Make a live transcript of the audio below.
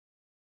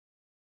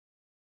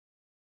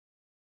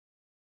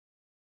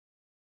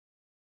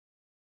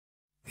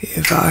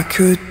If I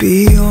could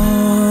be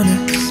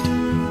honest,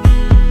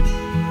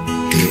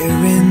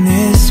 here in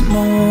this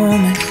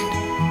moment,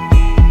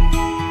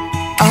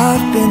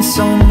 I've been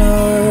so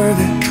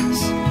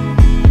nervous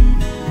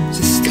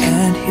to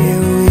stand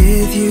here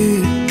with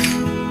you.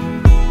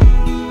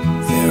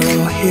 They're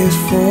all here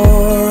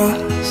for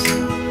us,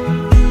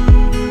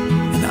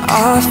 and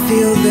I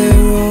feel their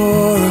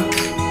aura.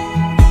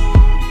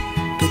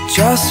 But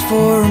just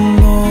for a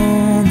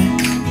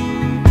moment,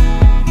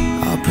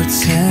 I'll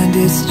pretend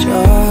it's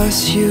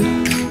just you.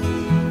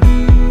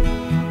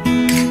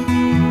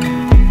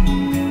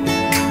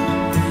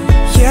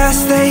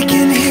 Yes, they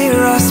can hear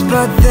us,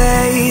 but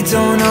they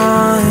don't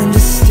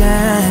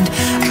understand.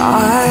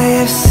 I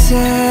have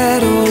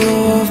said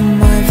all of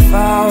my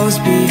vows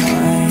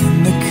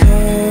behind the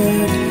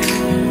curtain.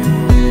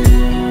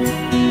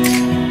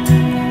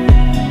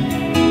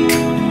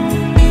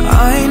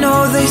 I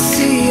know they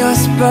see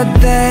us, but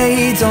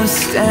they don't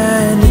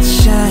stand a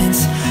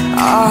chance.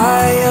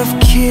 I have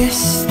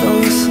kissed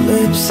those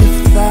lips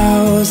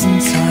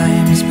 1,000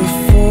 times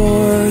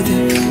before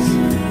this.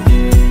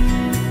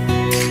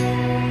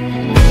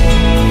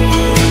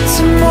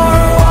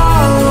 Tomorrow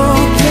I'll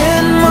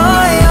open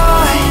my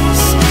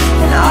eyes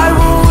and I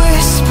will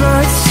whisper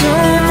to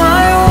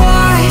my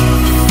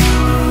wife,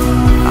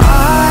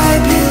 I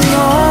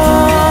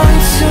belong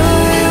to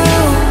you.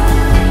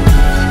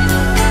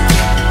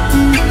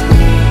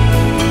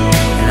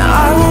 And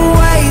I will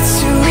wait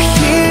to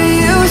hear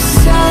you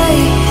say,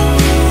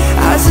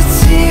 as a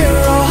tear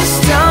rolls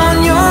down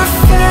your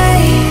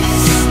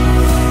face,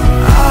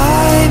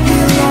 I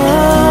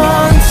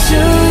belong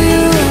to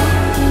you.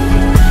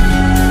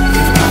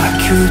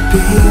 Could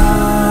be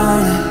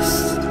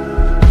honest,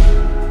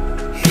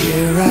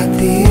 here at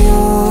the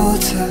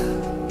altar,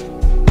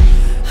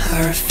 I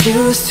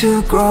refuse to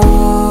grow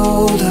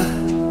older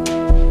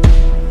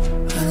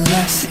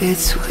unless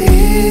it's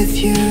with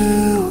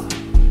you.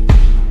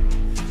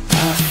 I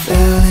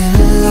fell in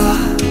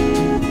love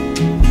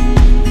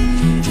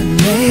and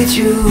made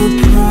you a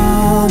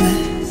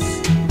promise,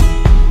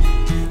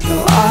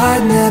 though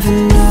I'd never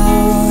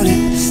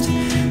noticed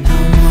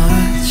how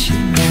much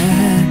it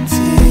meant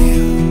to you.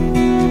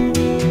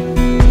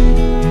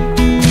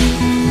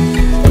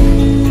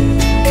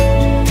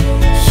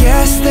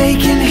 They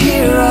can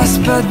hear us,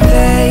 but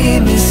they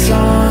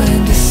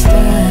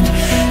misunderstand.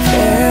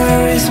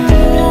 There is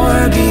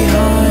more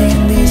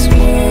behind these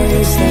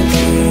words that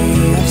we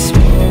have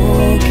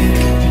spoken.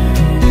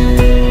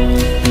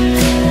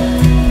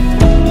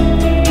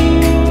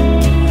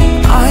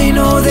 I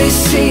know they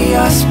see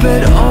us,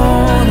 but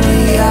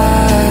only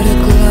at a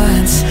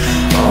glance.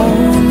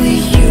 Only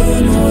you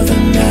know the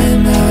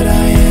man that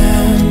I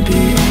am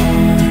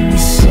beyond the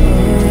surface.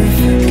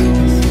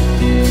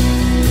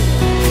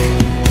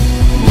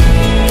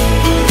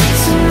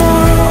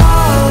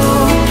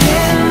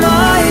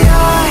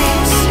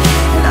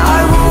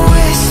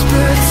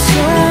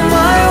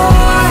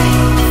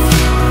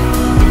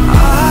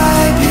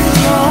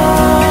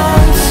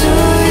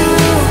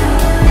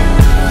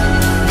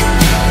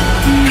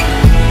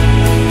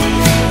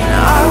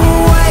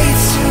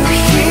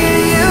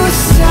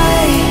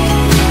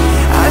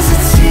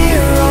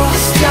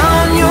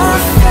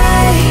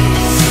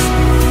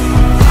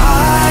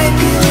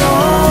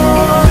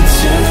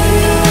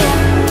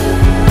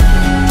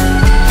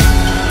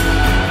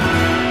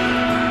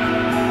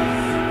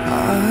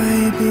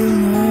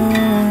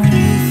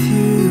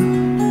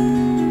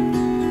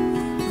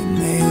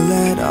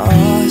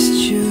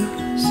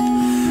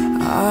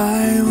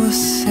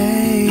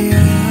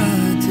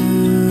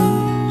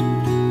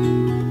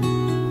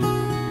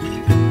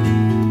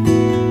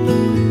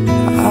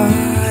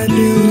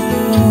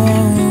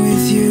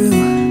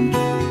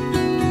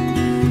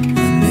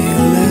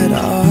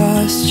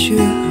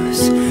 Choose.